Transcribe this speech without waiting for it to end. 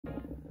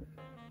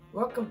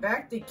Welcome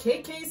back to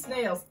KK's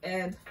Nails,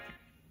 and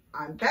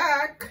I'm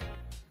back.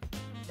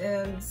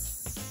 And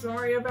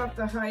sorry about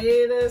the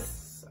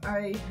hiatus.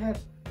 I had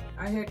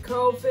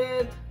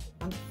COVID.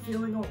 I'm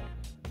feeling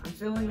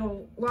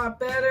a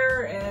lot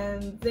better,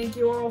 and thank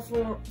you all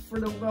for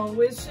the well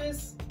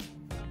wishes.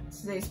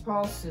 Today's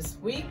polish this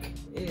week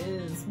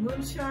is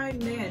Moonshine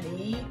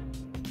Manny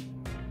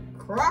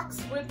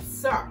Crocs with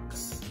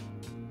Socks.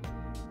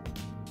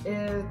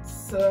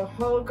 It's a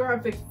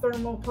holographic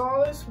thermal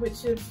polish which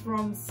shifts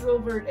from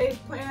silvered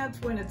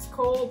eggplant when it's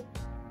cold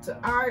to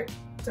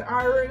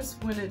iris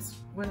when it's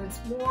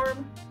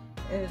warm,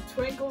 and it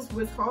twinkles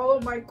with hollow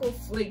micro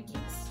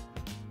flakies.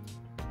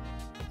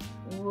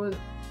 It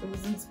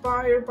was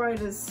inspired by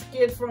the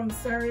skit from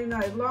Saturday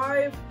Night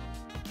Live.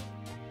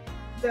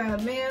 The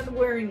man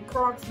wearing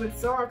Crocs with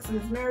socks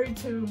is married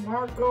to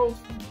Margot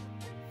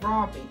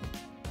Robbie.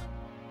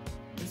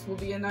 This will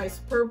be a nice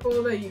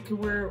purple that you can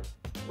wear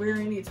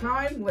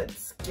anytime.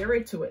 Let's get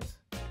right to it.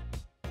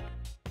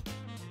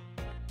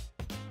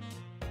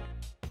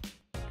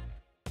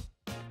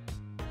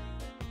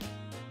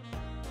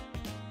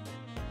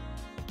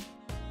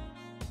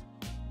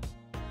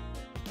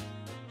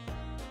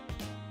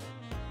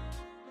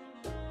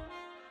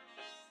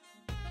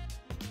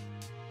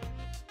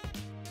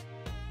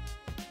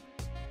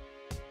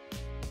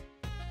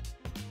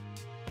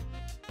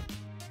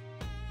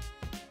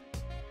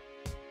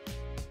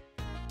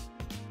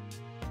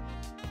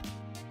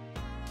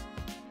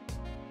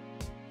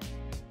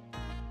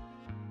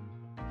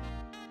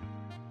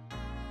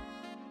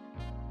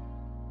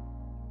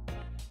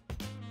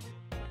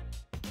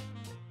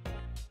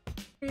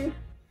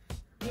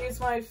 Use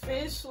my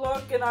fish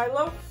look, and I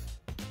love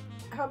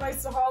how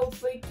nice the hollow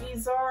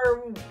flakies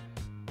are,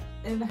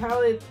 and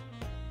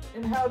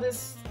how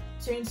this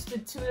changed to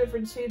 2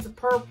 different shades of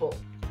purple.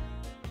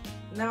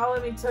 Now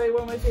let me tell you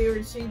what my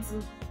favorite shades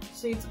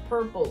of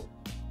purple.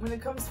 When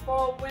it comes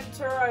fall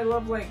winter, I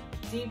love like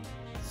deep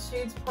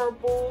shades of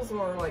purples,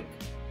 or like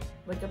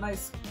a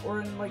nice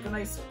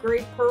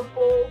grape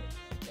purple.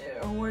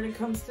 And when it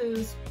comes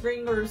to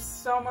spring or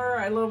summer,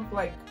 I love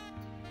like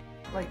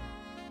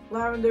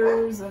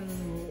lavenders and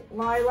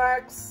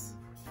lilacs.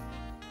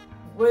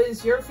 What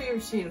is your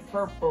favorite shade of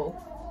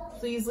purple?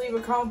 Please leave a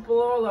comment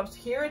below. I'd love to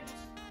hear it.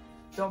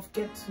 Don't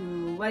forget to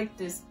like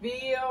this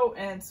video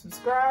and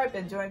subscribe,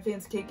 and join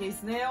fans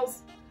KK's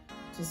Nails.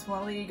 Just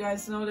want to let you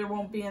guys know there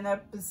won't be an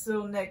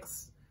episode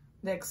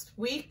next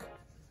week.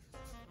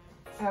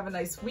 Have a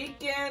nice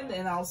weekend,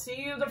 and I'll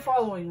see you the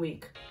following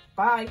week.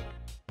 Bye.